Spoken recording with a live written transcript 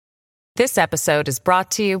This episode is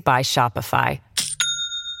brought to you by Shopify.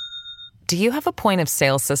 Do you have a point of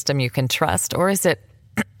sale system you can trust, or is it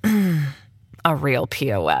a real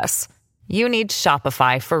POS? You need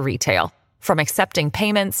Shopify for retail. From accepting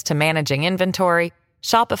payments to managing inventory,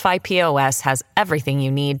 Shopify POS has everything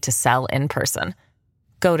you need to sell in person.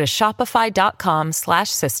 Go to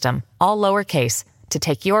shopify.com/system, all lowercase, to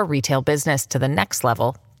take your retail business to the next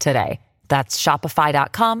level today. That's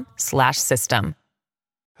shopify.com/system.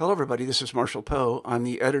 Hello, everybody. This is Marshall Poe. I'm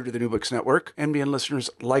the editor of the New Books Network. NBN listeners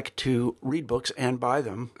like to read books and buy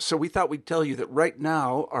them. So we thought we'd tell you that right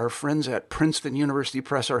now, our friends at Princeton University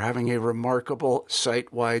Press are having a remarkable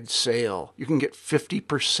site-wide sale. You can get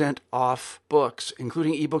 50% off books,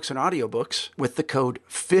 including ebooks and audiobooks, with the code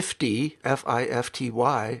 50,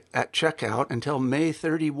 F-I-F-T-Y, at checkout until May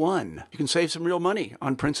 31. You can save some real money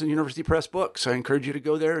on Princeton University Press books. I encourage you to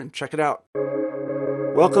go there and check it out.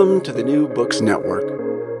 Welcome to the New Books Network.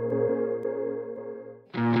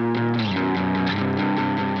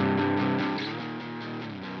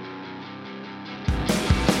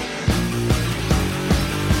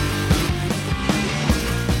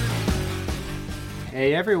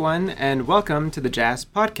 Hey everyone, and welcome to the JAS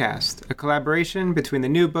Podcast, a collaboration between the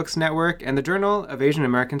New Books Network and the Journal of Asian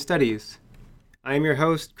American Studies. I am your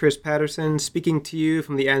host, Chris Patterson, speaking to you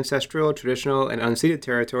from the ancestral, traditional, and unceded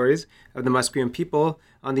territories of the Musqueam people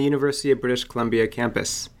on the University of British Columbia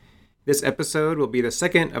campus. This episode will be the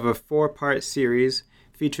second of a four-part series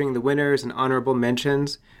featuring the winners and honorable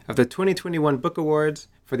mentions of the 2021 Book Awards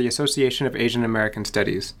for the Association of Asian American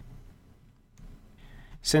Studies.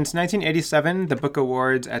 Since 1987, the Book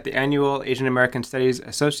Awards at the annual Asian American Studies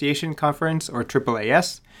Association Conference, or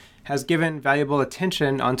AAAS, has given valuable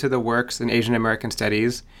attention onto the works in Asian American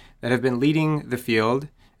Studies that have been leading the field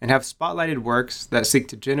and have spotlighted works that seek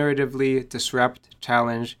to generatively disrupt,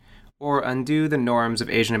 challenge, or undo the norms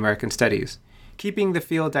of Asian American Studies, keeping the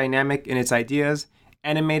field dynamic in its ideas,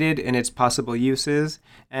 animated in its possible uses,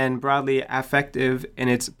 and broadly affective in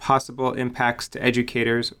its possible impacts to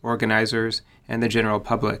educators, organizers, and the general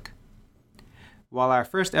public. While our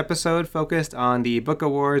first episode focused on the Book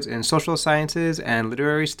Awards in social sciences and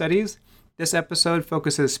literary studies, this episode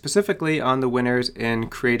focuses specifically on the winners in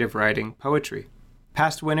creative writing poetry.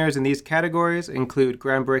 Past winners in these categories include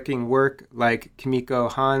groundbreaking work like Kimiko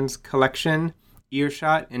Han's collection,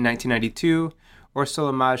 Earshot in 1992, or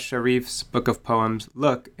Solamaj Sharif's book of poems,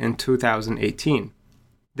 Look, in 2018.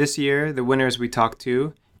 This year, the winners we talked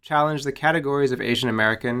to challenged the categories of Asian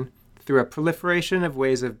American through a proliferation of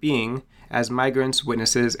ways of being as migrants,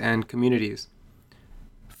 witnesses, and communities.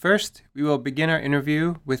 First, we will begin our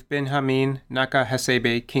interview with Benjamin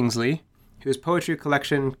Nakahesebe Kingsley, whose poetry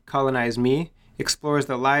collection, Colonize Me, explores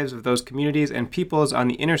the lives of those communities and peoples on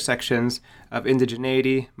the intersections of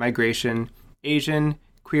indigeneity, migration, Asian,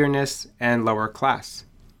 queerness, and lower class.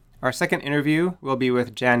 Our second interview will be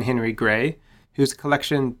with Jan Henry Gray, whose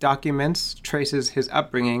collection Documents traces his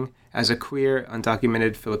upbringing as a queer,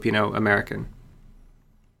 undocumented Filipino American.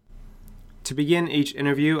 To begin each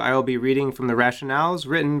interview, I will be reading from the rationales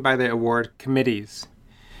written by the award committees.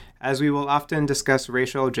 As we will often discuss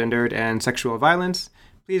racial, gendered, and sexual violence,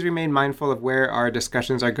 please remain mindful of where our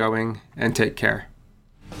discussions are going and take care.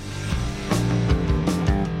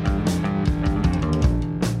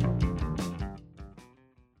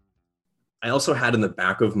 I also had in the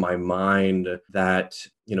back of my mind that,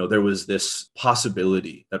 there was this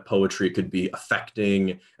possibility that poetry could be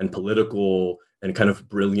affecting and political and kind of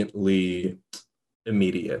brilliantly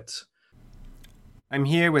immediate. I'm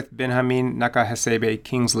here with Benjamin Nakahesebe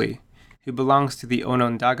Kingsley, who belongs to the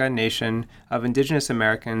Onondaga Nation of Indigenous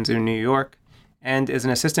Americans in New York and is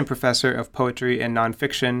an assistant professor of poetry and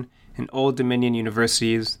nonfiction in Old Dominion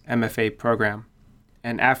University's MFA program.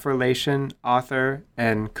 An Afrolation author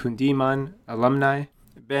and Kundiman alumni,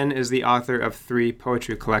 Ben is the author of 3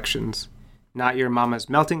 poetry collections, Not Your Mama's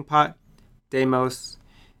Melting Pot, Demos,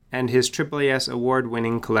 and his AAAS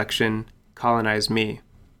award-winning collection, Colonize Me.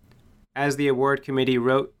 As the award committee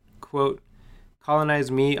wrote, quote, Colonize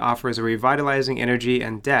Me offers a revitalizing energy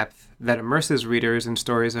and depth that immerses readers in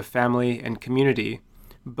stories of family and community,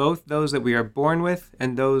 both those that we are born with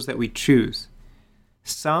and those that we choose.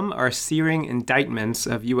 Some are searing indictments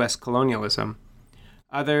of U.S. colonialism.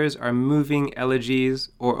 Others are moving elegies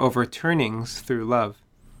or overturnings through love.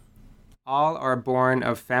 All are born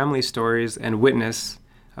of family stories and witness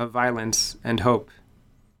of violence and hope.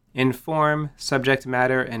 In form, subject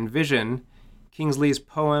matter, and vision, Kingsley's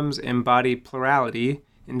poems embody plurality,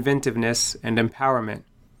 inventiveness, and empowerment.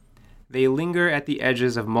 They linger at the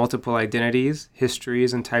edges of multiple identities,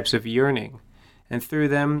 histories, and types of yearning, and through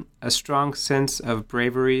them, a strong sense of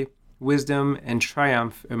bravery, wisdom, and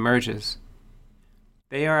triumph emerges.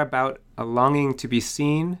 They are about a longing to be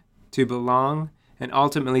seen, to belong, and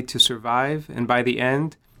ultimately to survive, and by the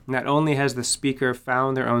end, not only has the speaker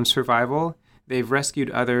found their own survival, they've rescued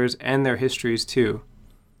others and their histories too.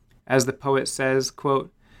 As the poet says,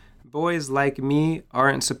 quote, "Boys like me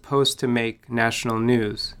aren't supposed to make national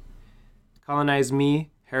news. Colonize Me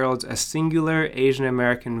heralds a singular Asian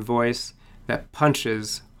American voice that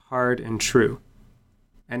punches hard and true."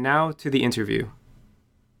 And now to the interview.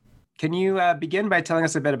 Can you begin by telling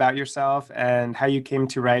us a bit about yourself and how you came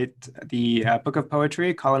to write the book of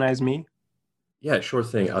poetry, Colonize Me? Yeah, sure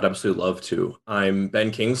thing. I'd absolutely love to. I'm Ben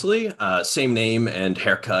Kingsley, same name and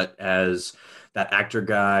haircut as that actor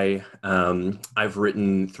guy. I've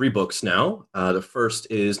written 3 books now. The first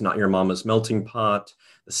is Not Your Mama's Melting Pot.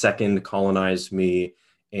 The second, Colonize Me.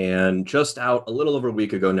 And just out a little over a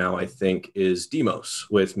week ago now, I think, is Demos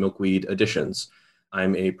with Milkweed Editions.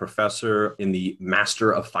 I'm a professor in the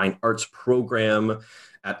Master of Fine Arts program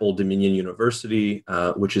at Old Dominion University,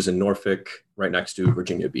 which is in Norfolk, right next to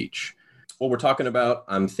Virginia Beach. What we're talking about,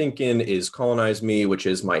 I'm thinking, is Colonize Me, which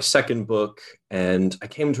is my second book. And I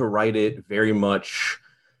came to write it very much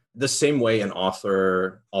the same way an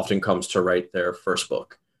author often comes to write their first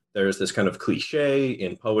book. There's this kind of cliche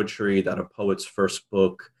in poetry that a poet's first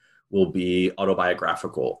book will be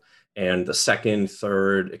autobiographical. And the second,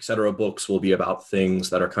 third, et cetera, books will be about things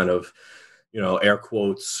that are kind of, air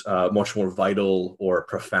quotes, much more vital or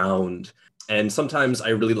profound. And sometimes I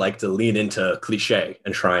really like to lean into cliche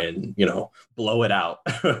and try and, blow it out,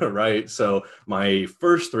 right? So my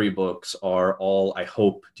first 3 books are all, I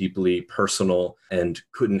hope, deeply personal and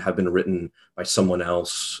couldn't have been written by someone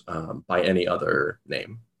else by any other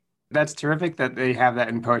name. That's terrific that they have that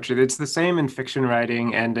in poetry. It's the same in fiction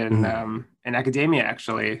writing and in academia,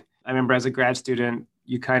 actually. I remember as a grad student,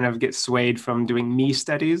 you kind of get swayed from doing me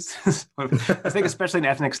studies. I think especially in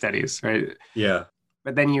ethnic studies, right? Yeah.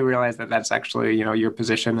 But then you realize that that's actually, your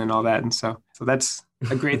position and all that. And so that's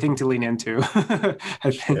a great thing to lean into,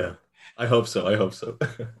 I think. Yeah, I hope so.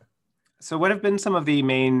 So what have been some of the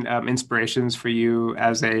main inspirations for you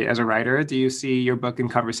as a writer? Do you see your book in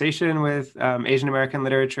conversation with Asian American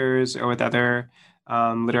literatures or with other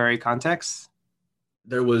literary contexts?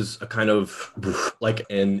 There was a kind of like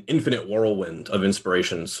an infinite whirlwind of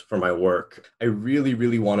inspirations for my work. I really,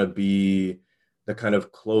 really want to be the kind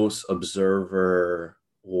of close observer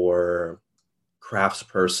or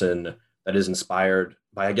craftsperson that is inspired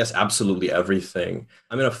by, I guess, absolutely everything.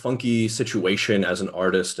 I'm in a funky situation as an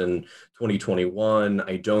artist in 2021.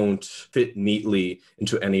 I don't fit neatly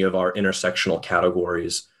into any of our intersectional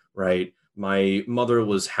categories, right? My mother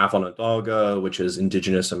was half Onondaga, which is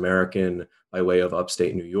Indigenous American by way of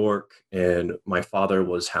upstate New York, and my father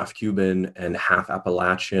was half Cuban and half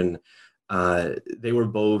Appalachian. They were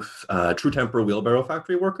both True Temper wheelbarrow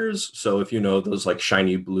factory workers. So if you know those like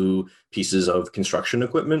shiny blue pieces of construction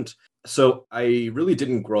equipment. So I really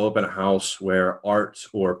didn't grow up in a house where art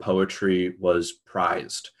or poetry was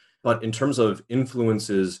prized. But in terms of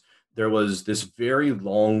influences, there was this very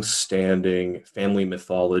long-standing family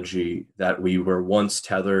mythology that we were once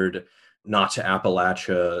tethered not to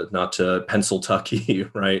Appalachia, not to Pennsylvania,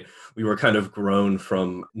 right? We were kind of grown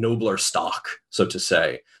from nobler stock, so to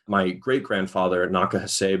say. My great-grandfather, Naka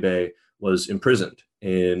Hasebe, was imprisoned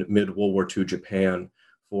in mid-World War II Japan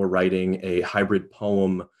for writing a hybrid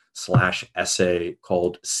poem / essay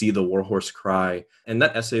called See the Warhorse Cry. And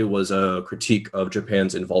that essay was a critique of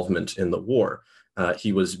Japan's involvement in the war.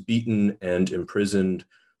 He was beaten and imprisoned.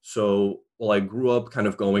 So while I grew up kind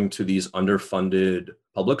of going to these underfunded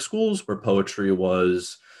public schools where poetry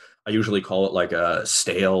was, I usually call it like a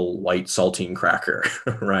stale white saltine cracker,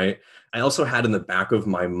 right? I also had in the back of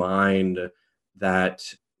my mind that,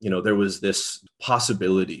 there was this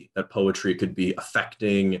possibility that poetry could be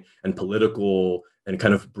affecting and political and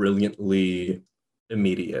kind of brilliantly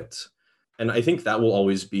immediate. And I think that will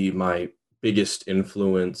always be my biggest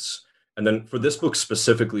influence. And then for this book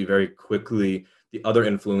specifically, very quickly, the other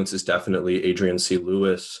influence is definitely Adrian C.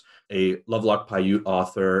 Lewis, a Lovelock Paiute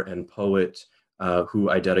author and poet who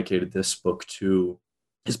I dedicated this book to.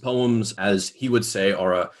 His poems, as he would say,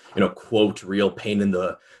 are a quote real pain in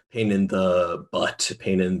the butt,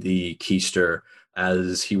 pain in the keister,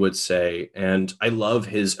 as he would say. And I love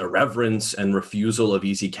his irreverence and refusal of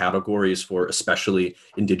easy categories for especially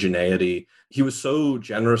indigeneity. He was so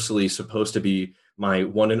generously supposed to be my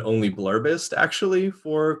one and only blurbist, actually,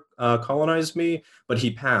 for Colonize Me, but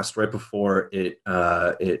he passed right before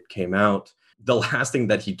it came out. the last thing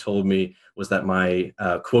that he told me was that my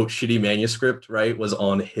quote shitty manuscript, right, was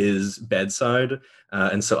on his bedside,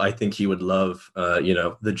 and so I think he would love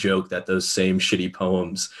the joke that those same shitty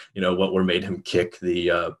poems, what were made him kick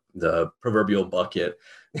the proverbial bucket.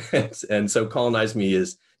 And so Colonize Me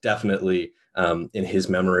is definitely in his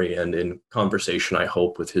memory and in conversation, I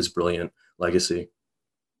hope, with his brilliant legacy.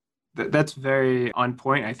 That's very on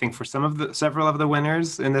point. I think for several of the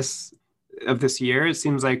winners this year, it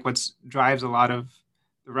seems like what drives a lot of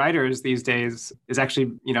the writers these days is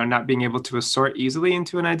actually, not being able to assort easily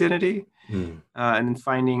into an identity, and then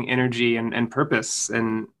finding energy and purpose,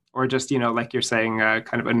 or just, like you're saying,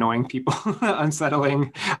 kind of annoying people,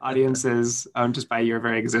 unsettling audiences, just by your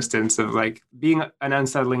very existence of like being an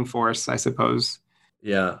unsettling force, I suppose.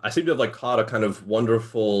 Yeah, I seem to have caught a kind of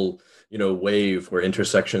wonderful, wave where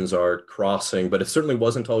intersections are crossing, but it certainly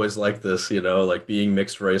wasn't always like this, like being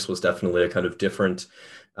mixed race was definitely a kind of different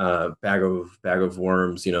bag of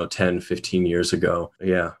worms, 10, 15 years ago.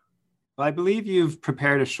 Yeah. Well, I believe you've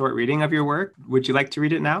prepared a short reading of your work. Would you like to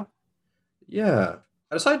read it now? Yeah.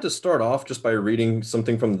 I decided to start off just by reading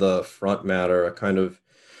something from the front matter, a kind of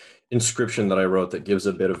inscription that I wrote that gives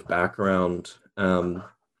a bit of background.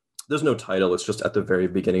 There's no title, it's just at the very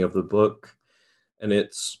beginning of the book. And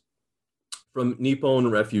it's from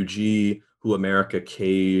Nippon refugee who America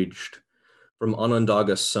caged, from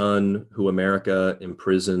Onondaga son who America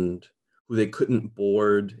imprisoned, who they couldn't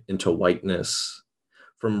board into whiteness,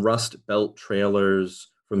 from Rust Belt trailers,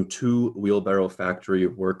 from 2 wheelbarrow factory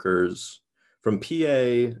workers, from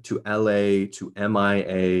PA to LA to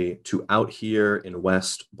MIA to out here in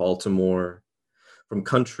West Baltimore, from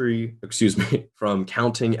counting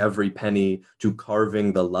every penny to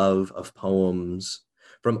carving the love of poems,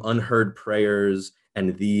 from unheard prayers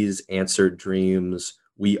and these answered dreams,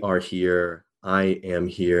 we are here, I am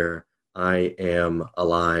here, I am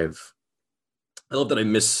alive. I love that I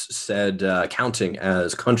missaid counting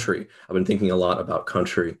as country. I've been thinking a lot about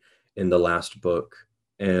country in the last book.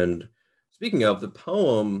 And speaking of the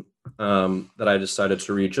poem that I decided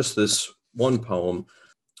to read, just this one poem,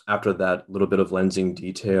 after that little bit of lensing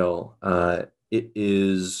detail, it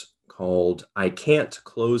is called I Can't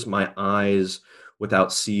Close My Eyes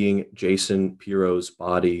Without Seeing Jason Pirro's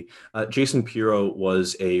Body. Jason Pirro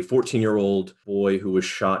was a 14-year-old boy who was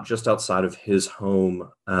shot just outside of his home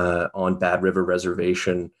on Bad River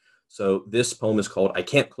Reservation. So this poem is called I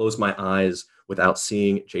Can't Close My Eyes Without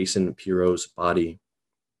Seeing Jason Pirro's Body.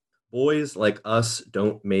 Boys like us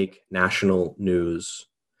don't make national news.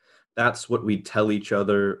 That's what we tell each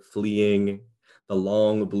other, fleeing the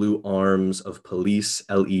long blue arms of police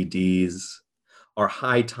LEDs, our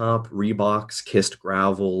high-top Reeboks kissed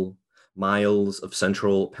gravel, miles of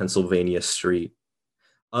central Pennsylvania street.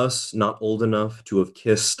 Us not old enough to have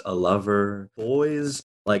kissed a lover. Boys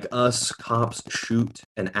like us, cops shoot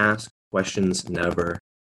and ask questions never.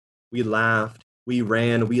 We laughed, we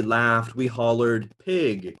ran, we laughed, we hollered,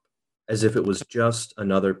 pig, as if it was just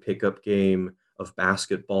another pickup game of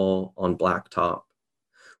basketball on blacktop.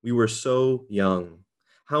 We were so young.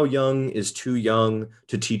 How young is too young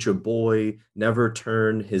to teach a boy never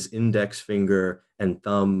turn his index finger and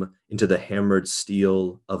thumb into the hammered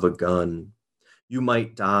steel of a gun? You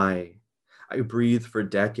might die. I breathed for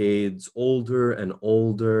decades, older and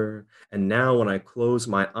older, and now when I close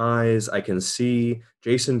my eyes, I can see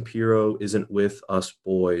Jason Pirro isn't with us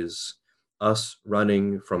boys, us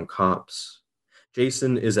running from cops.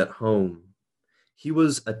 Jason is at home. He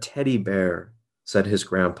was a teddy bear, said his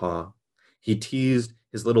grandpa. He teased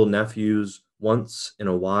his little nephews once in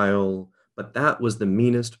a while, but that was the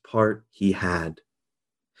meanest part he had.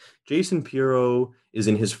 Jason Pirro is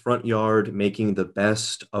in his front yard making the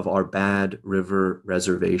best of our Bad River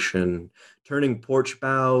Reservation, turning porch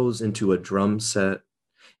boughs into a drum set,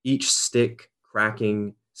 each stick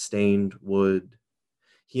cracking stained wood.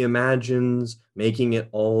 He imagines making it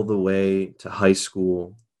all the way to high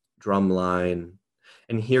school, drumline,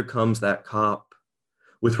 and here comes that cop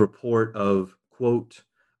with report of, quote,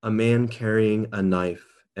 a man carrying a knife,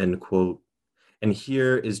 end quote. And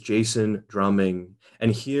here is Jason drumming,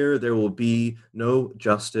 and here there will be no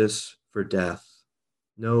justice for death,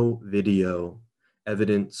 no video,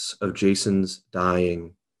 evidence of Jason's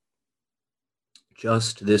dying.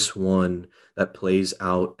 Just this one that plays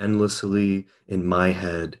out endlessly in my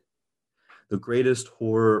head. The greatest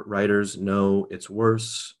horror writers know it's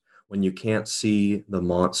worse when you can't see the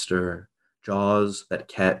monster, jaws that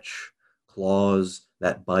catch, claws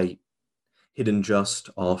that bite, hidden just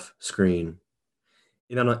off screen.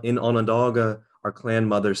 In Onondaga, our clan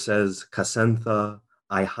mother says, Kasentha,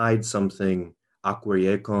 I hide something,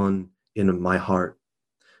 Akwariekon, in my heart.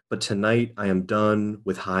 But tonight I am done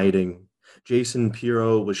with hiding. Jason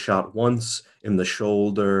Pirro was shot once in the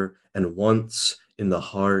shoulder and once in the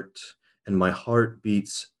heart, and my heart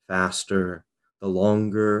beats faster the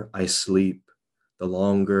longer I sleep, the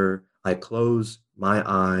longer I close my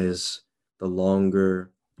eyes, the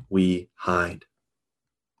longer we hide.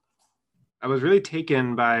 I was really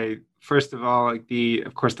taken by, first of all, like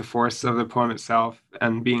of course, the force of the poem itself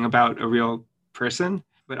and being about a real person,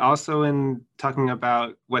 but also in talking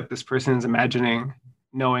about what this person is imagining,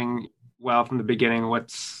 knowing well from the beginning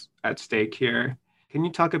what's at stake here. Can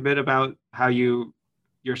you talk a bit about how you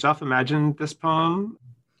yourself imagined this poem?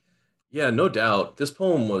 Yeah, no doubt. This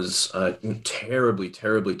poem was terribly,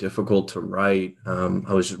 terribly difficult to write.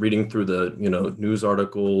 I was reading through the, news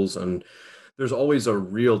articles, and there's always a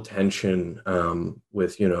real tension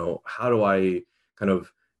with, how do I kind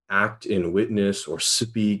of act in witness or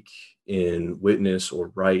speak in witness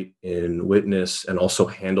or write in witness, and also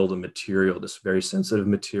handle the material, this very sensitive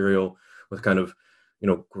material, with kind of,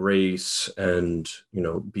 grace, and,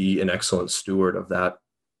 be an excellent steward of that,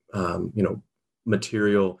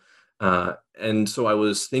 material. And so I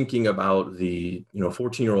was thinking about the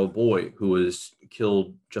 14-year-old boy who was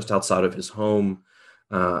killed just outside of his home.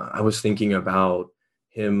 I was thinking about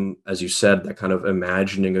him, as you said, that kind of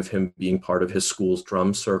imagining of him being part of his school's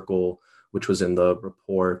drum circle, which was in the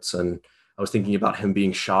reports. And I was thinking about him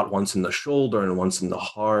being shot once in the shoulder and once in the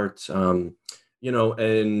heart. And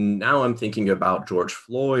now I'm thinking about George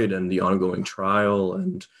Floyd and the ongoing trial,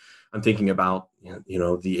 and I'm thinking about,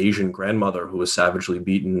 the Asian grandmother who was savagely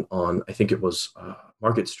beaten on, I think it was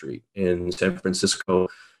Market Street in San Francisco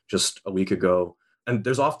just a week ago. And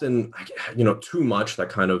there's often, too much that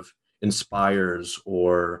kind of inspires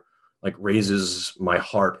or like raises my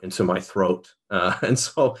heart into my throat. And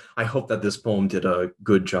so I hope that this poem did a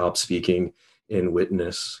good job speaking in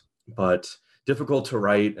witness, but difficult to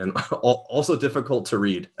write and also difficult to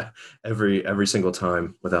read every single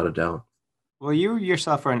time, without a doubt. Well, you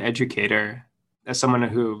yourself are an educator, as someone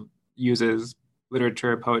who uses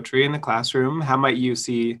literature, poetry in the classroom. How might you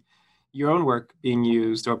see your own work being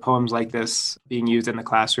used, or poems like this being used in the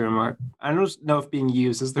classroom? Or I don't know if being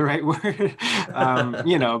used is the right word,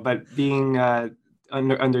 but being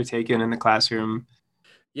undertaken in the classroom.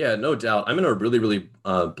 Yeah, no doubt. I'm in a really, really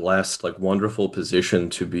blessed, like wonderful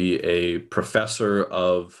position to be a professor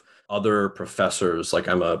of other professors. Like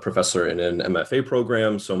I'm a professor in an MFA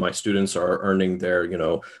program, so my students are earning their,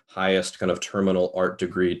 highest kind of terminal art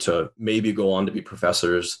degree to maybe go on to be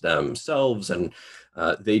professors themselves, and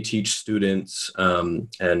they teach students,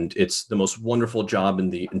 and it's the most wonderful job in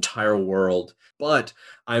the entire world. But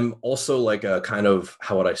I'm also like a kind of,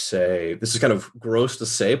 how would I say, this is kind of gross to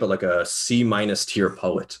say, but like a C- tier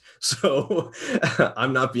poet. So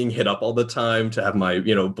I'm not being hit up all the time to have my,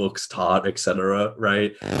 books taught, etc.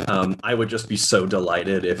 Right? I would just be so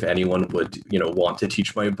delighted if anyone would, want to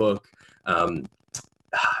teach my book.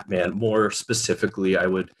 Man, more specifically, I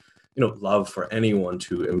would, love for anyone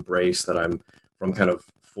to embrace that I'm from kind of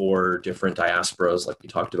 4 different diasporas, like we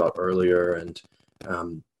talked about earlier, and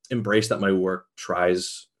embrace that my work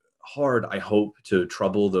tries hard, I hope, to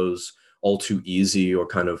trouble those all too easy or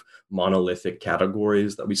kind of monolithic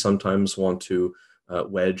categories that we sometimes want to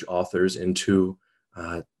wedge authors into.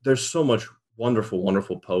 There's so much wonderful,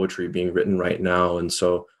 wonderful poetry being written right now. And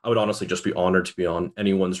so I would honestly just be honored to be on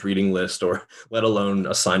anyone's reading list, or let alone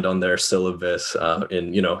assigned on their syllabus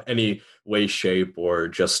in, any way, shape, or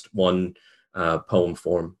just one poem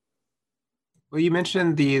form. Well, you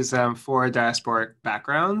mentioned these 4 diasporic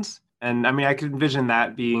backgrounds, and I mean, I could envision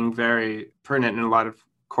that being very pertinent in a lot of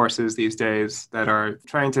courses these days that are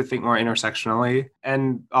trying to think more intersectionally,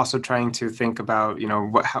 and also trying to think about,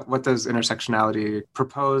 what does intersectionality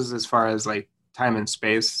propose as far as like time and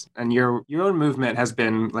space. And your own movement has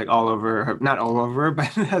been like all over, not all over, but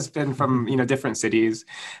has been from, different cities,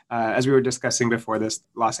 as we were discussing before this,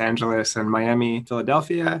 Los Angeles and Miami,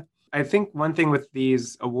 Philadelphia. I think one thing with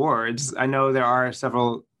these awards, I know there are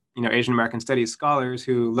several, Asian American studies scholars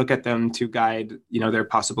who look at them to guide, their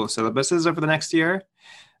possible syllabuses over the next year.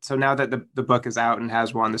 So now that the book is out and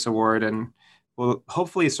has won this award, and will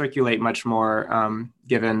hopefully circulate much more,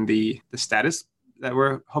 given the status that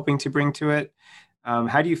we're hoping to bring to it.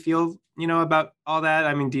 How do you feel, about all that?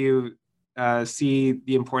 I mean, do you see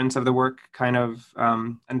the importance of the work kind of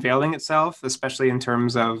unveiling itself, especially in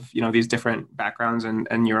terms of, these different backgrounds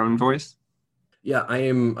and your own voice? Yeah,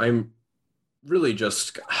 I'm really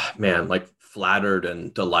just, man, like flattered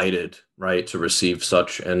and delighted, right, to receive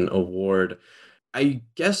such an award. I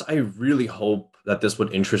guess I really hope that this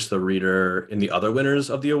would interest the reader in the other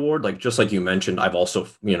winners of the award. Like, just like you mentioned, I've also,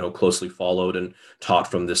 closely followed and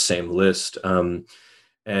taught from this same list.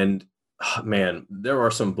 And man, there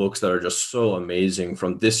are some books that are just so amazing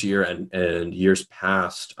from this year and years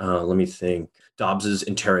past. Let me think. Dobbs's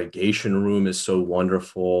Interrogation Room is so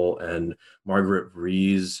wonderful, and Margaret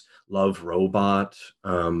Rees' Love, Robot.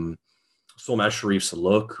 Solmaz Sharif's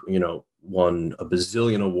Look, won a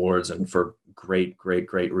bazillion awards, and for great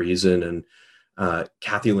reason. And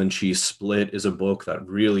Kathy Lin Chi's Split is a book that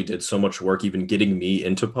really did so much work, even getting me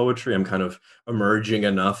into poetry. I'm kind of emerging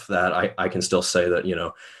enough that I can still say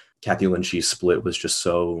that, Kathy Lin Chi's Split was just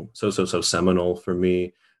so seminal for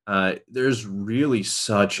me. There's really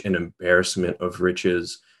such an embarrassment of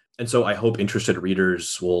riches. And so I hope interested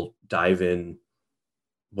readers will dive in,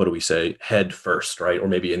 what do we say, head first, right? Or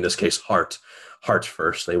maybe in this case, heart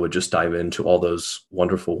first. They would just dive into all those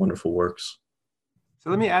wonderful works. So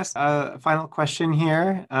let me ask a final question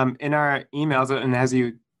here. In our emails, and as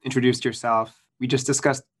you introduced yourself, we just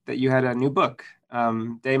discussed that you had a new book,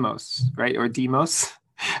 Demos, right? Or Demos.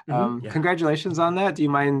 Yeah. Congratulations on that. Do you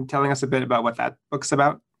mind telling us a bit about what that book's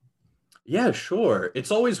about? Yeah, sure.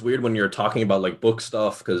 It's always weird when you're talking about like book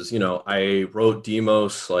stuff because, I wrote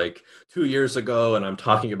Demos like 2 years ago and I'm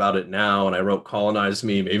talking about it now, and I wrote Colonize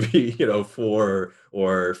Me maybe, 4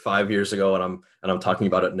 or 5 years ago and I'm talking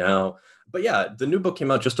about it now. But yeah, the new book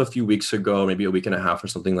came out just a few weeks ago, maybe a week and a half or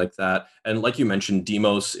something like that. And like you mentioned,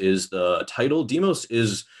 Demos is the title. Demos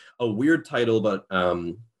is a weird title, but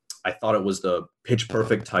I thought it was the pitch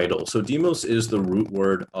perfect title. So demos is the root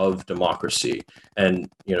word of democracy, and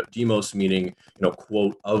demos meaning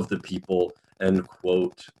quote of the people, end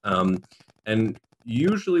quote. And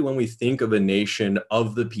usually when we think of a nation,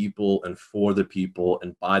 of the people and for the people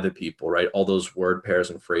and by the people, right? All those word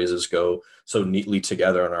pairs and phrases go so neatly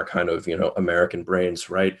together in our kind of American brains,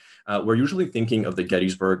 right? We're usually thinking of the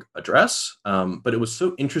Gettysburg Address, but it was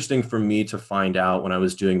so interesting for me to find out when I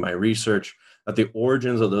was doing my research that the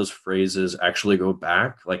origins of those phrases actually go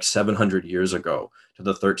back like 700 years ago to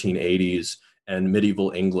the 1380s and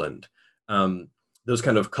medieval England. Those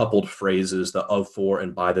kind of coupled phrases, the of, for,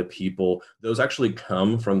 and by the people, those actually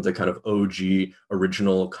come from the kind of OG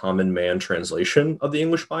original common man translation of the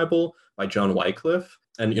English Bible by John Wycliffe.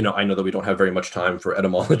 And, I know that we don't have very much time for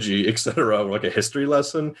etymology, et cetera, or like a history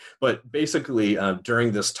lesson, but basically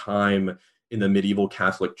during this time in the medieval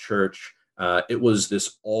Catholic Church, it was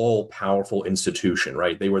this all-powerful institution,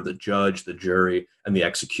 right? They were the judge, the jury, and the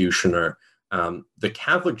executioner. The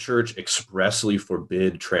Catholic Church expressly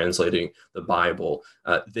forbid translating the Bible.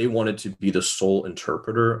 They wanted to be the sole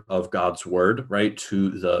interpreter of God's word, right, to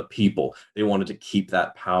the people. They wanted to keep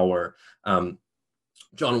that power.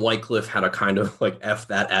 John Wycliffe had a kind of like F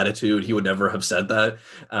that attitude. He would never have said that.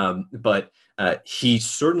 But he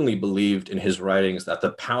certainly believed in his writings that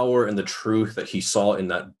the power and the truth that he saw in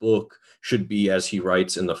that book should be, as he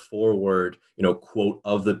writes in the foreword, quote,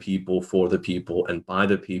 of the people, for the people, and by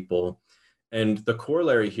the people. And the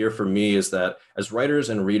corollary here for me is that as writers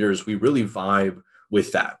and readers, we really vibe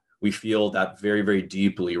with that. We feel that very, very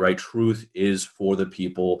deeply, right? Truth is for the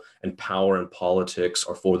people, and power and politics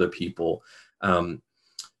are for the people.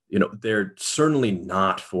 They're certainly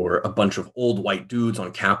not for a bunch of old white dudes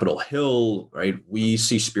on Capitol Hill, right? We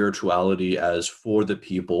see spirituality as for the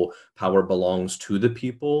people. Power belongs to the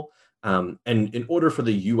people. And in order for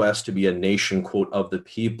the U.S. to be a nation, quote, of the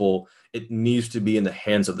people, it needs to be in the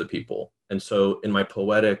hands of the people. And so in my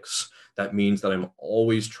poetics, that means that I'm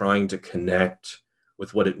always trying to connect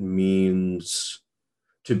with what it means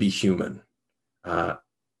to be human, a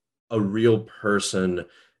real person,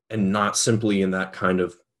 and not simply in that kind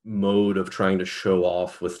of mode of trying to show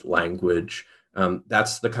off with language.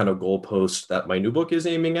 That's the kind of goalpost that my new book is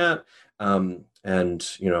aiming at. And,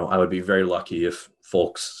 I would be very lucky if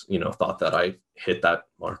folks, thought that I hit that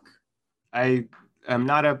mark. I am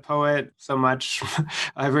not a poet so much.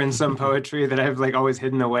 I've written some poetry that I've always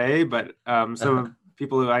hidden away, but some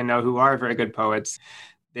people who I know who are very good poets,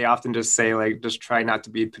 they often just say just try not to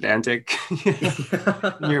be pedantic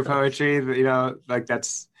in your poetry.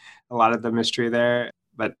 That's a lot of the mystery there.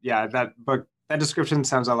 But yeah, that book, that description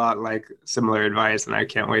sounds a lot like similar advice, and I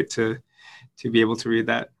can't wait to be able to read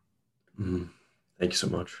that. Mm-hmm. Thank you so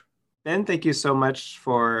much. Ben, thank you so much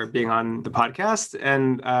for being on the podcast,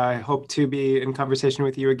 and I hope to be in conversation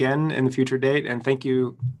with you again in the future date. And thank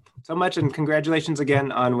you so much, and congratulations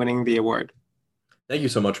again on winning the award. Thank you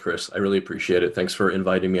so much, Chris. I really appreciate it. Thanks for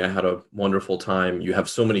inviting me. I had a wonderful time. You have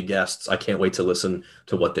so many guests. I can't wait to listen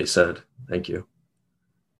to what they said. Thank you.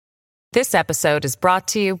 This episode is brought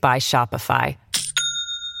to you by Shopify.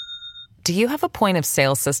 Do you have a point of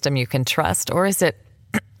sale system you can trust, or is it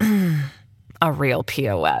a real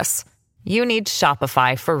POS? You need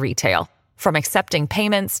Shopify for retail. From accepting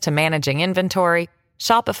payments to managing inventory,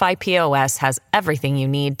 Shopify POS has everything you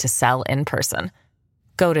need to sell in person.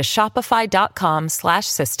 Go to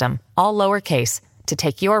shopify.com/system, all lowercase, to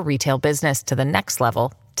take your retail business to the next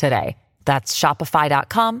level today. That's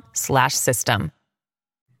shopify.com/system.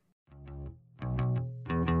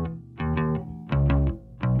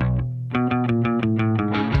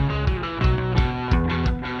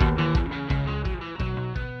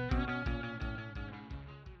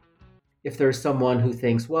 If there's someone who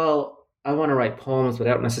thinks, well, I want to write poems, but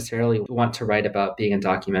I don't necessarily want to write about being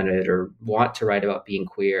undocumented or want to write about being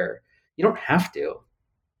queer, you don't have to.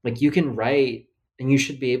 Like, you can write, and you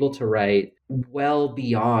should be able to write well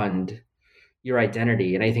beyond your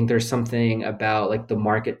identity. And I think there's something about like the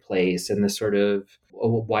marketplace and the sort of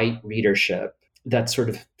white readership that sort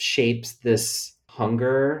of shapes this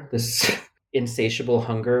hunger, this insatiable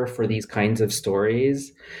hunger for these kinds of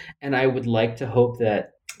stories. And I would like to hope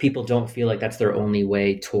that people don't feel like that's their only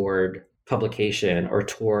way toward publication or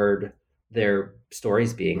toward their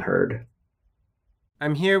stories being heard.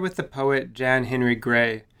 I'm here with the poet Jan Henry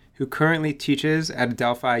Gray, who currently teaches at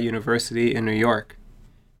Adelphi University in New York.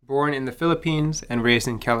 Born in the Philippines and raised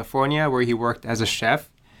in California, where he worked as a chef,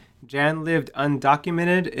 Jan lived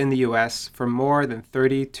undocumented in the U.S. for more than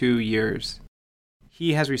 32 years.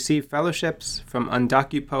 He has received fellowships from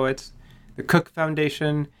UndocuPoets, the Cook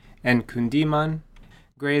Foundation, and Kundiman.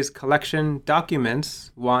 Gray's collection,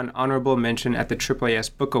 Documents, won honorable mention at the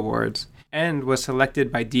AAAS Book Awards and was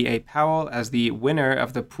selected by D.A. Powell as the winner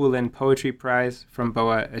of the Poulin Poetry Prize from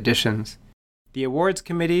BOA Editions. The awards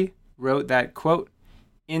committee wrote that, quote,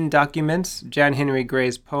 "In Documents, Jan Henry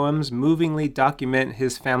Gray's poems movingly document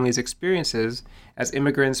his family's experiences as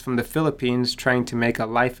immigrants from the Philippines trying to make a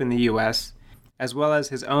life in the U.S., as well as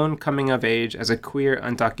his own coming of age as a queer,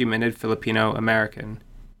 undocumented Filipino American.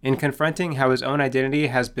 In confronting how his own identity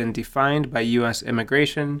has been defined by U.S.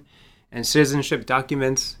 immigration and citizenship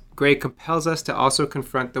documents, Gray compels us to also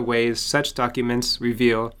confront the ways such documents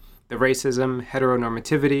reveal the racism,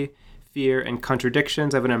 heteronormativity, fear, and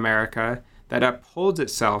contradictions of an America that upholds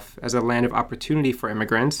itself as a land of opportunity for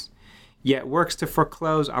immigrants, yet works to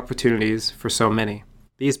foreclose opportunities for so many.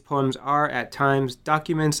 These poems are, at times,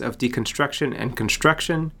 documents of deconstruction and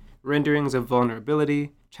construction, renderings of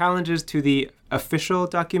vulnerability, challenges to the official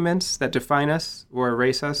documents that define us or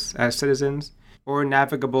erase us as citizens, or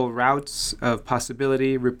navigable routes of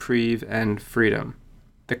possibility, reprieve, and freedom.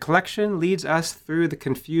 The collection leads us through the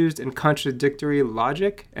confused and contradictory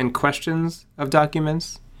logic and questions of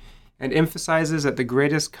documents, and emphasizes that the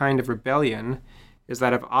greatest kind of rebellion is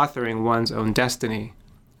that of authoring one's own destiny,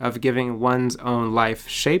 of giving one's own life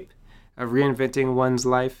shape, of reinventing one's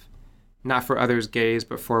life, not for others' gaze,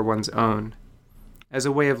 but for one's own, as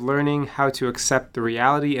a way of learning how to accept the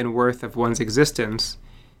reality and worth of one's existence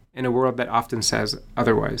in a world that often says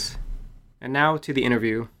otherwise. And now to the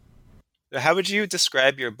interview. How would you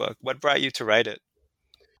describe your book? What brought you to write it?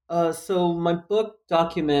 So my book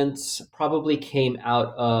Documents probably came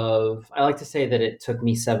out of, I like to say that it took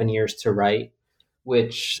me 7 years to write,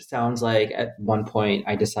 which sounds like at one point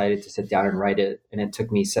I decided to sit down and write it, and it took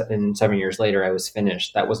me 7 years later I was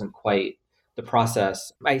finished. That wasn't quite the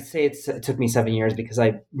process. I say it took me 7 years because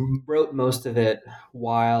I wrote most of it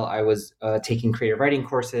while I was taking creative writing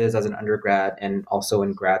courses as an undergrad and also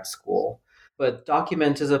in grad school. But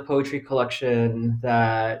Document is a poetry collection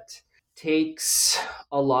that takes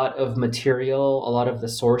a lot of material, a lot of the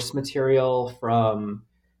source material from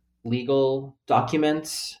legal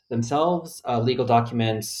documents themselves, legal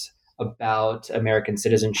documents about American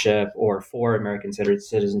citizenship or for American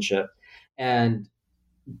citizenship. And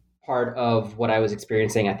part of what I was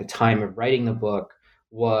experiencing at the time of writing the book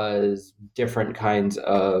was different kinds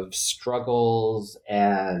of struggles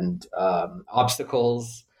and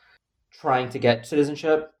obstacles trying to get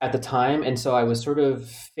citizenship at the time. And so I was sort of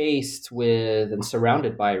faced with and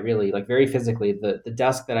surrounded by, really, like very physically, the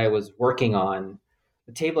desk that I was working on,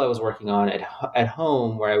 the table I was working on at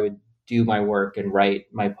home, where I would do my work and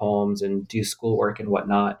write my poems and do schoolwork and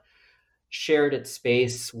whatnot, shared its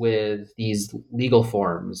space with these legal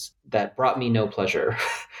forms that brought me no pleasure.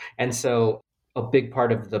 And so a big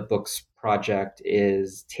part of the book's project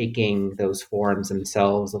is taking those forms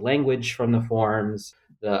themselves, the language from the forms,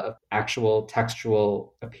 the actual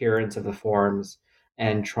textual appearance of the forms,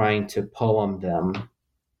 and trying to poem them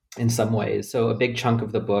in some ways. So a big chunk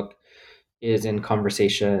of the book is in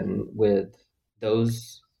conversation with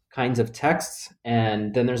those kinds of texts.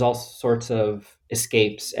 And then there's all sorts of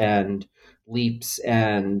escapes and leaps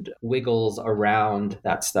and wiggles around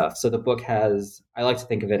that stuff. So the book has, I like to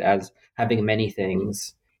think of it as having many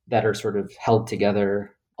things that are sort of held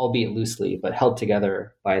together, albeit loosely, but held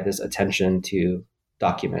together by this attention to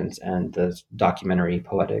documents and the documentary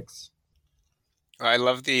poetics. I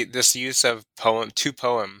love this use of to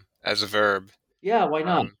poem as a verb. Yeah, why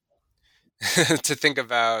not? To think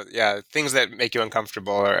about, things that make you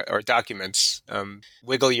uncomfortable or documents.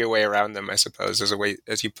 Wiggle your way around them, I suppose, as a way,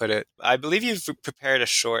 as you put it. I believe you've prepared a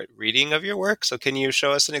short reading of your work. So can you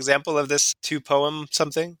show us an example of this to poem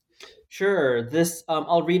something? Sure. This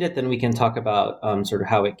I'll read it, then we can talk about sort of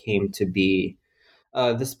how it came to be.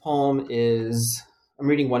 This poem is, I'm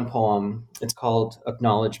reading one poem. It's called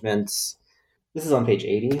Acknowledgements. This is on page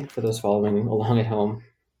 80 for those following along at home.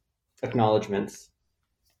 Acknowledgements.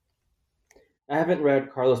 I haven't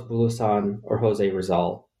read Carlos Bulosan or Jose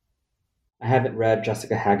Rizal. I haven't read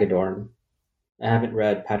Jessica Hagedorn. I haven't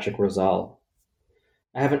read Patrick Rosal.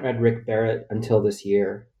 I haven't read Rick Barrett until this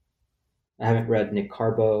year. I haven't read Nick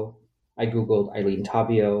Carbo. I Googled Eileen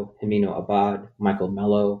Tavio, Jimeno Abad, Michael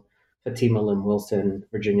Mello, Fatima Lim Wilson,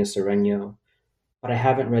 Virginia Sereno, but I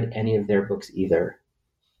haven't read any of their books either.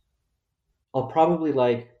 I'll probably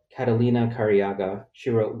like Catalina Cariaga. She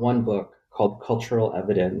wrote one book called Cultural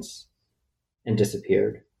Evidence and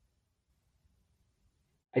disappeared.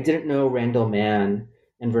 I didn't know Randall Mann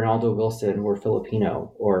and Ronaldo Wilson were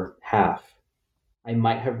Filipino, or half. I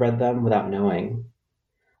might have read them without knowing.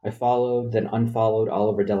 I followed, then unfollowed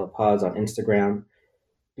Oliver De La Paz on Instagram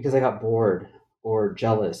because I got bored or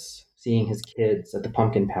jealous seeing his kids at the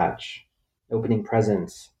pumpkin patch, opening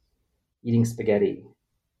presents, eating spaghetti,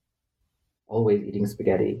 always eating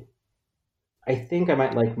spaghetti. I think I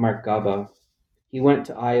might like Mark Gaba. He went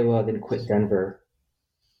to Iowa, then quit Denver.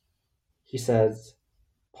 He says,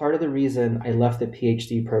 part of the reason I left the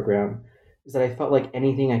PhD program is that I felt like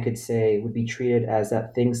anything I could say would be treated as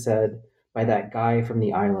that thing said by that guy from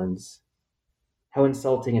the islands. How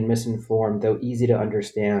insulting and misinformed, though easy to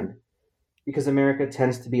understand, because America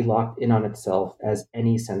tends to be locked in on itself as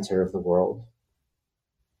any center of the world.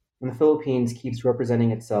 And the Philippines keeps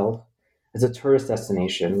representing itself as a tourist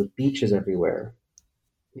destination with beaches everywhere.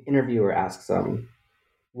 The interviewer asks him,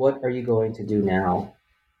 "What are you going to do now?"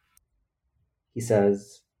 He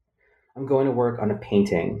says, "I'm going to work on a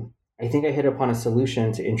painting. I think I hit upon a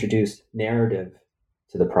solution to introduce narrative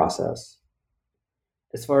to the process.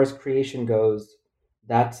 As far as creation goes,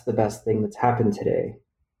 that's the best thing that's happened today.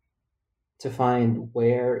 To find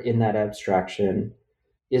where in that abstraction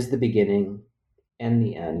is the beginning and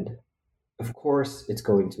the end. Of course, it's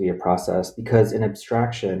going to be a process because in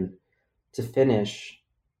abstraction, to finish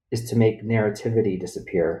is to make narrativity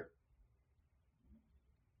disappear."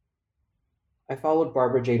 I followed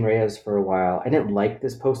Barbara Jane Reyes for a while. I didn't like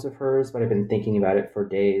this post of hers, but I've been thinking about it for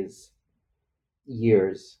days,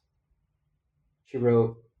 years. She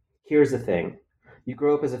wrote, "Here's the thing. You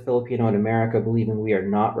grow up as a Filipino in America believing we are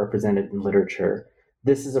not represented in literature.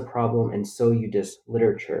 This is a problem, and so you diss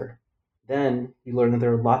literature. Then you learn that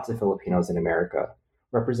there are lots of Filipinos in America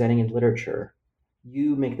representing in literature.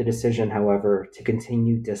 You make the decision, however, to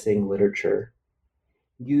continue dissing literature.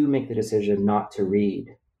 You make the decision not to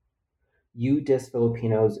read. You diss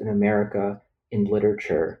Filipinos in America in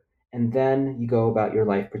literature, and then you go about your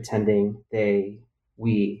life pretending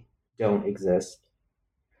we don't exist,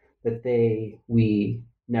 that we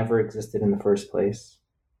never existed in the first place.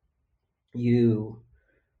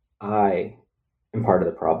 I am part of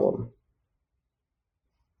the problem."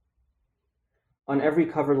 On every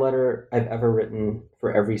cover letter I've ever written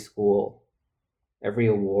for every school, every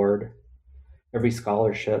award, every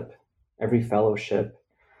scholarship, every fellowship,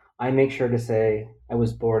 I make sure to say I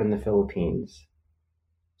was born in the Philippines,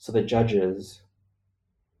 so the judges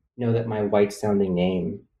know that my white-sounding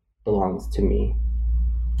name belongs to me.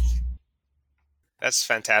 That's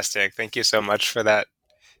fantastic. Thank you so much for that.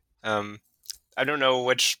 I don't know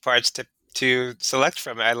which parts to select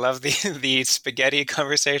from. I love the the spaghetti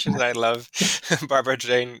conversations. I love Barbara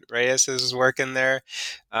Jane Reyes's work in there.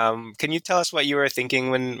 Can you tell us what you were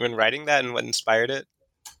thinking when writing that and what inspired it?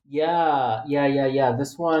 Yeah.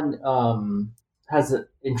 This one has an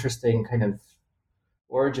interesting kind of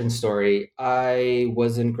origin story. I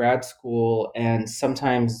was in grad school, and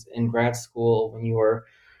sometimes in grad school, when you are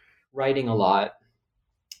writing a lot,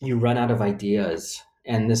 you run out of ideas.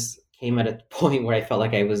 And this came at a point where I felt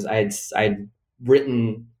like I'd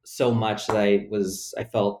written so much that I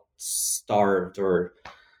felt starved, or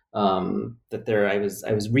I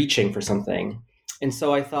was reaching for something. And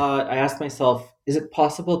so I asked myself, is it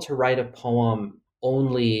possible to write a poem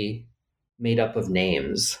only made up of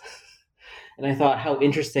names? And I thought how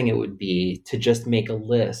interesting it would be to just make a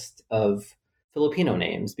list of Filipino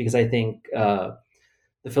names, because I think the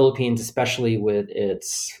Philippines, especially with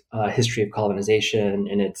its history of colonization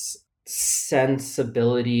and its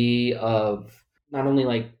sensibility of not only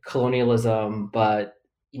like colonialism, but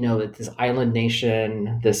this island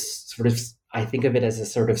nation, this sort of, I think of it as a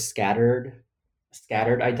sort of scattered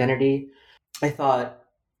identity. I thought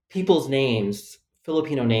people's names,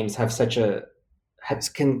 Filipino names, have such a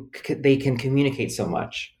they can communicate so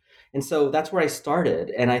much, and so that's where I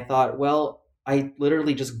started. And I thought, well, I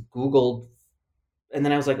literally just Googled, and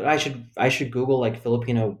then I was like, I should Google like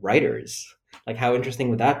Filipino writers. Like, how interesting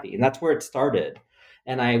would that be? And that's where it started.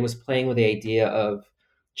 And I was playing with the idea of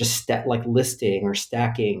just like listing or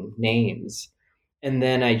stacking names, and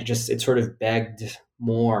then it sort of begged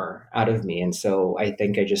more out of me, and so I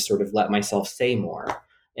think I just sort of let myself say more,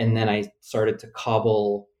 and then I started to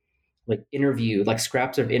cobble like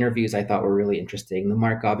scraps of interviews I thought were really interesting. The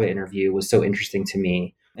Mark Gaba interview was so interesting to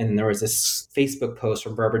me. And there was this Facebook post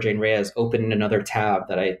from Barbara Jane Reyes opened another tab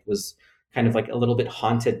that I was kind of like a little bit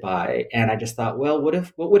haunted by. And I just thought, well,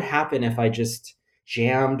 what would happen if I just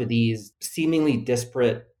jammed these seemingly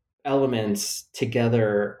disparate elements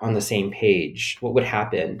together on the same page? What would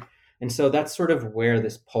happen? And so that's sort of where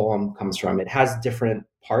this poem comes from. It has different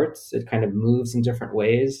parts. It kind of moves in different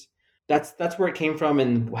ways. That's where it came from,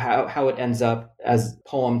 and how it ends up as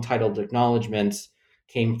poem titled Acknowledgements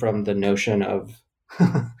came from the notion of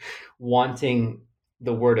wanting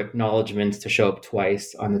the word acknowledgements to show up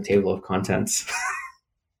twice on the table of contents.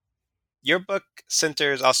 Your book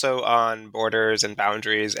centers also on borders and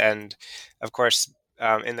boundaries, and of course,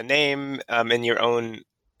 in the name, in your own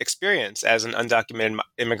experience as an undocumented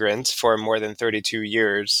immigrant for more than 32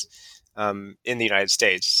 years in the United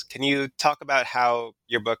States. Can you talk about how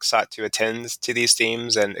your book sought to attend to these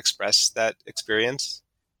themes and express that experience?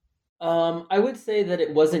 I would say that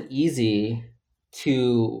it wasn't easy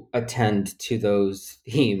to attend to those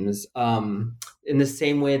themes in the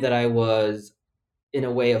same way that I was, in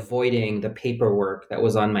a way, avoiding the paperwork that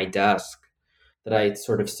was on my desk that I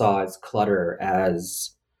sort of saw as clutter,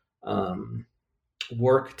 as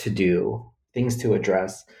work to do, things to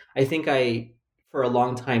address. I think I, for a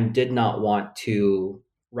long time, did not want to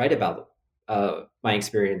write about my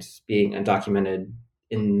experience being undocumented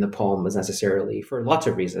in the poem was necessarily, for lots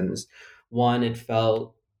of reasons. One, it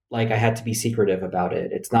felt like I had to be secretive about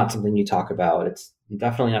it. It's not something you talk about. It's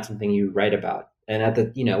definitely not something you write about.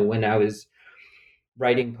 And when I was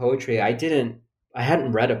writing poetry, I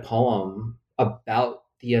hadn't read a poem about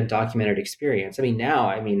the undocumented experience. I mean,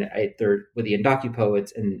 now, there with the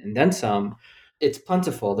UndocuPoets and then some, it's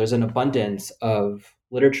plentiful. There's an abundance of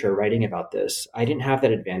literature writing about this. I didn't have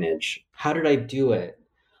that advantage. How did I do it?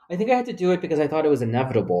 I think I had to do it because I thought it was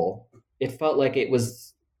inevitable. It felt like it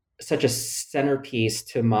was such a centerpiece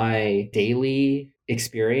to my daily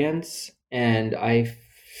experience, and I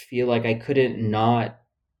feel like I couldn't not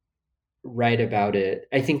write about it.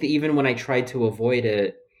 I think that even when I tried to avoid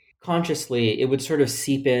it consciously, it would sort of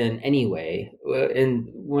seep in anyway. And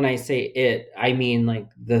when I say it, I mean like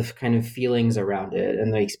the kind of feelings around it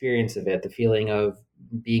and the experience of it, the feeling of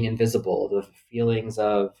being invisible, the feelings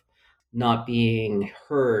of not being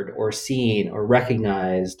heard or seen or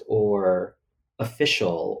recognized or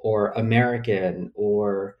official or American,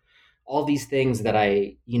 or all these things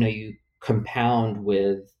that you compound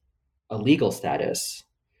with a legal status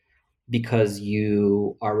because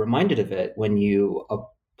you are reminded of it when you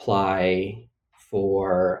apply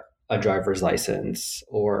for a driver's license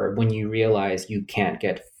or when you realize you can't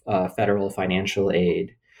get federal financial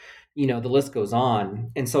aid. The list goes on.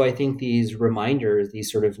 And so I think these reminders,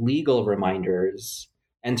 these sort of legal reminders,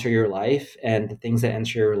 enter your life, and the things that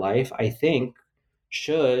enter your life, I think,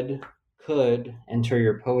 could enter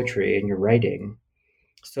your poetry and your writing.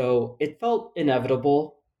 So it felt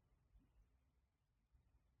inevitable.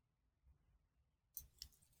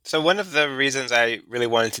 So one of the reasons I really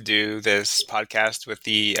wanted to do this podcast with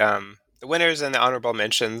the winners and the honorable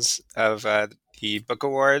mentions of the book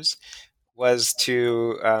awards was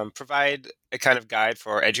to provide a kind of guide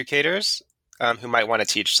for educators who might want to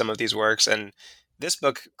teach some of these works. And this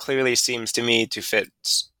book clearly seems to me to fit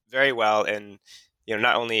very well in,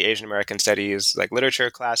 not only Asian American studies like literature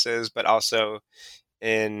classes, but also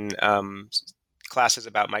in classes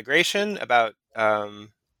about migration, about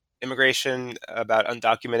immigration, about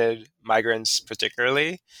undocumented migrants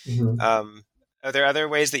particularly. Mm-hmm. Are there other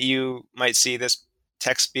ways that you might see this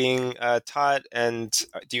text being taught? And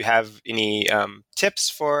do you have any tips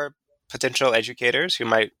for potential educators who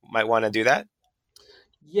might want to do that?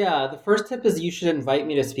 Yeah, the first tip is you should invite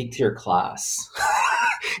me to speak to your class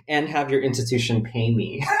and have your institution pay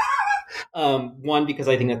me. One, because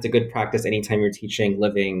I think that's a good practice anytime you're teaching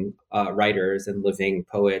living writers and living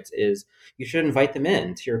poets, is you should invite them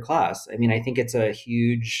in to your class. I mean, I think it's a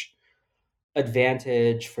huge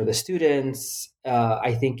advantage for the students.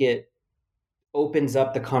 I think it opens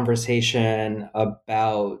up the conversation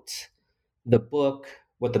about the book,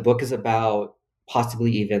 what the book is about,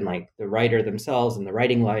 possibly even like the writer themselves and the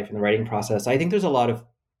writing life and the writing process. I think there's a lot of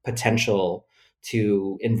potential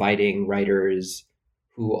to inviting writers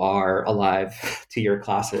who are alive to your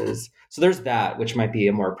classes. So there's that, which might be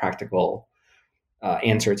a more practical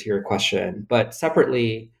answer to your question. But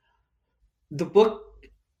separately, the book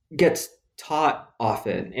gets taught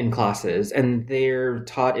often in classes, and they're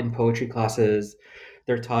taught in poetry classes.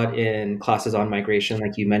 They're taught in classes on migration,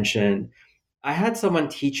 like you mentioned. I had someone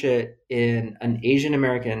teach it in an Asian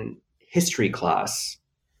American history class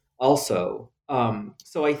also.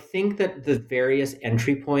 So I think that the various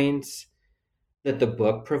entry points that the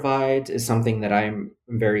book provides is something that I'm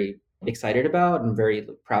very excited about and very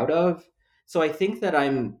proud of. So I think that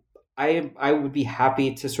I would be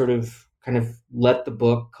happy to sort of kind of let the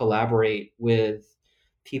book collaborate with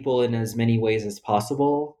people in as many ways as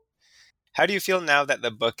possible. How do you feel now that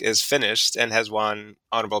the book is finished and has won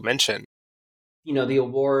honorable mention? You know, the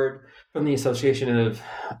award from the Association of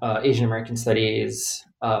Asian American Studies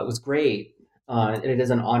was great, and it is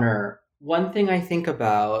an honor. One thing I think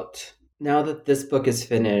about now that this book is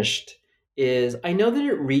finished is I know that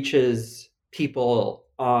it reaches people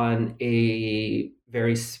on a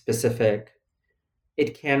very specific.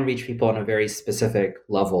 It can reach people on a very specific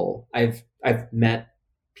level. I've met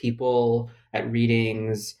people at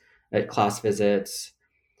readings, at class visits,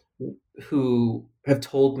 who have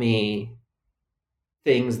told me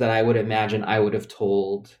things that I would imagine I would have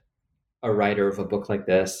told a writer of a book like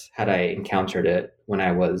this had I encountered it when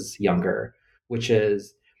I was younger, which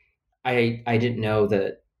is I didn't know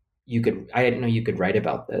that I didn't know you could write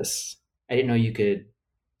about this. I didn't know you could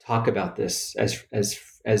talk about this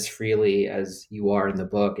as freely as you are in the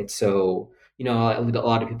book. It's so, you know, a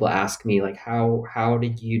lot of people ask me like how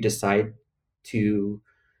did you decide to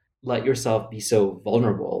let yourself be so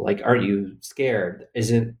vulnerable? Like, aren't you scared?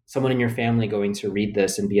 Isn't someone in your family going to read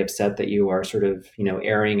this and be upset that you are sort of, you know,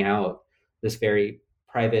 airing out this very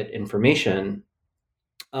private information?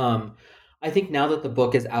 Um, I think now that the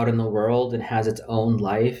book is out in the world and has its own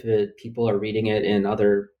life, people are reading it in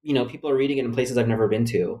other, you know, people are reading it in places I've never been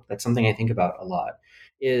to. That's something I think about a lot.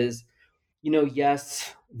 Is, you know,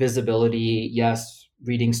 yes, visibility, yes,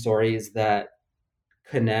 reading stories that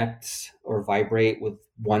connect or vibrate with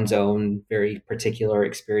one's own very particular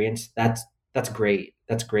experience. That's great.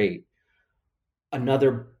 That's great.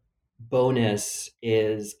 Another bonus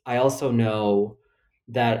is I also know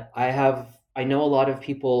that I know a lot of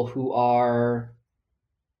people who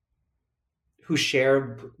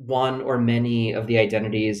share one or many of the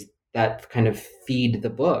identities that kind of feed the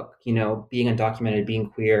book, you know, being undocumented, being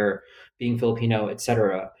queer, being Filipino,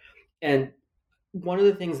 etc. And one of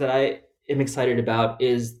the things that I am excited about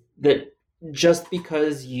is that just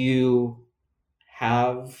because you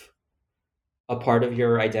have a part of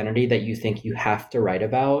your identity that you think you have to write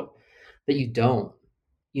about, that you don't.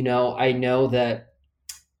 You know, I know that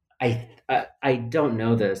I don't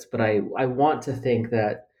know this, but I want to think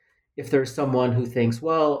that if there's someone who thinks,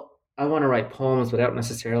 well, I want to write poems, but I don't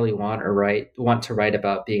necessarily want to write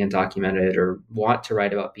about being undocumented or want to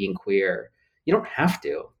write about being queer, you don't have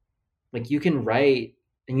to. Like, you can write,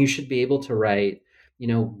 and you should be able to write, you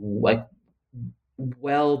know, like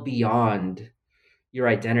well beyond your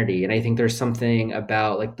identity. And I think there's something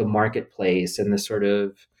about like the marketplace and the sort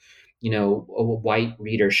of, you know, a white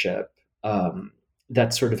readership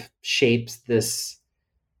that sort of shapes this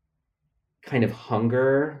kind of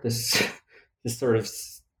hunger, this this sort of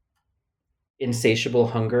insatiable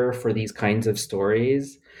hunger for these kinds of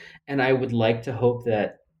stories. And I would like to hope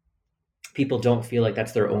that people don't feel like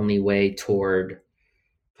that's their only way toward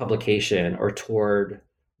publication or toward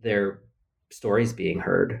their stories being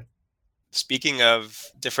heard. Speaking of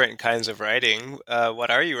different kinds of writing,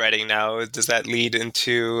 what are you writing now? Does that lead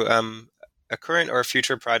into a current or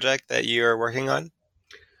future project that you're working on?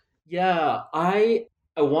 Yeah, I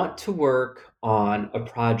want to work on a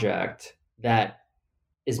project that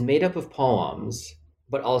is made up of poems,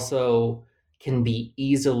 but also can be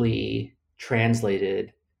easily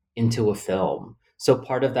translated into a film. So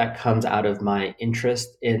part of that comes out of my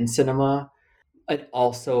interest in cinema. It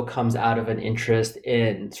also comes out of an interest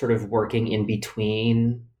in sort of working in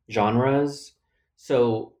between genres.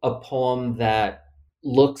 So a poem that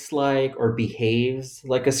looks like or behaves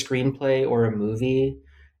like a screenplay or a movie,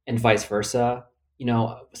 and vice versa. You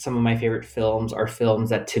know, some of my favorite films are films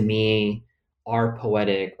that to me are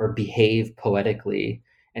poetic or behave poetically.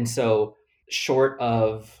 And so, short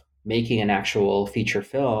of making an actual feature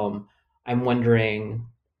film, I'm wondering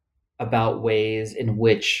about ways in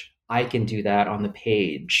which I can do that on the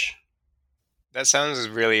page. That sounds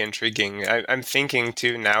really intriguing. I'm thinking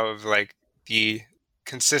too now of like the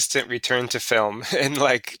consistent return to film in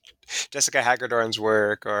like Jessica Hagedorn's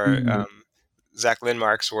work or Mhm. Zach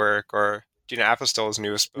Lindmark's work or Gina Apostol's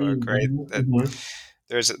newest book, right? Mhm, That mhm.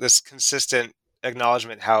 there's this consistent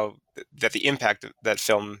acknowledgement how that the impact that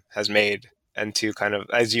film has made, and to kind of,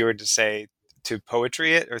 as you were to say, to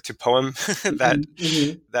poetry it or to poem that Mhm,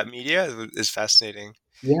 mhm. that media is fascinating.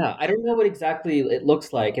 Yeah, I don't know what exactly it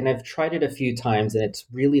looks like, and I've tried it a few times, and it's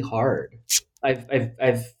really hard.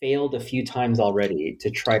 I've failed a few times already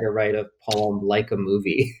to try to write a poem like a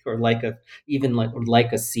movie or like a even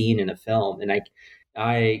like a scene in a film, and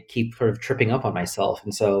I keep sort of tripping up on myself,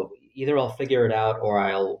 and so either I'll figure it out or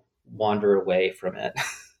I'll wander away from it.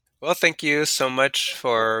 Well, thank you so much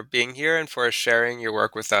for being here and for sharing your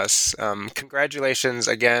work with us. Congratulations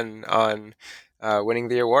again on winning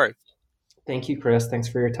the award. Thank you, Chris. Thanks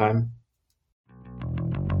for your time.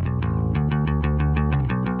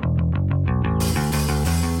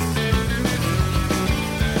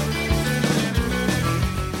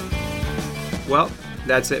 Well,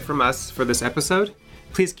 that's it from us for this episode.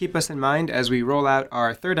 Please keep us in mind as we roll out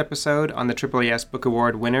our third episode on the AAAS Book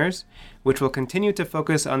Award winners, which will continue to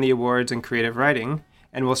focus on the awards in creative writing,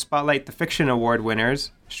 and will spotlight the Fiction Award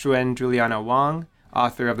winners, Xuen Juliana Wang,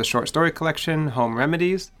 author of the short story collection Home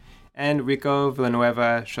Remedies, and Rico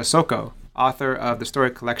Villanueva Shasoko, author of the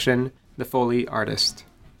story collection The Foley Artist.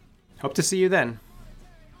 Hope to see you then.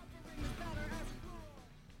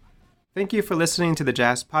 Thank you for listening to the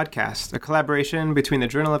JAS Podcast, a collaboration between the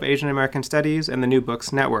Journal of Asian American Studies and the New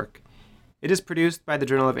Books Network. It is produced by the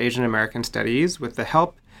Journal of Asian American Studies with the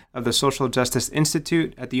help of the Social Justice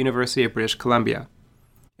Institute at the University of British Columbia.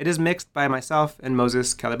 It is mixed by myself and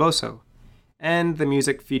Moses Caliboso, and the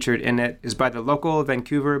music featured in it is by the local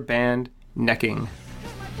Vancouver band Necking.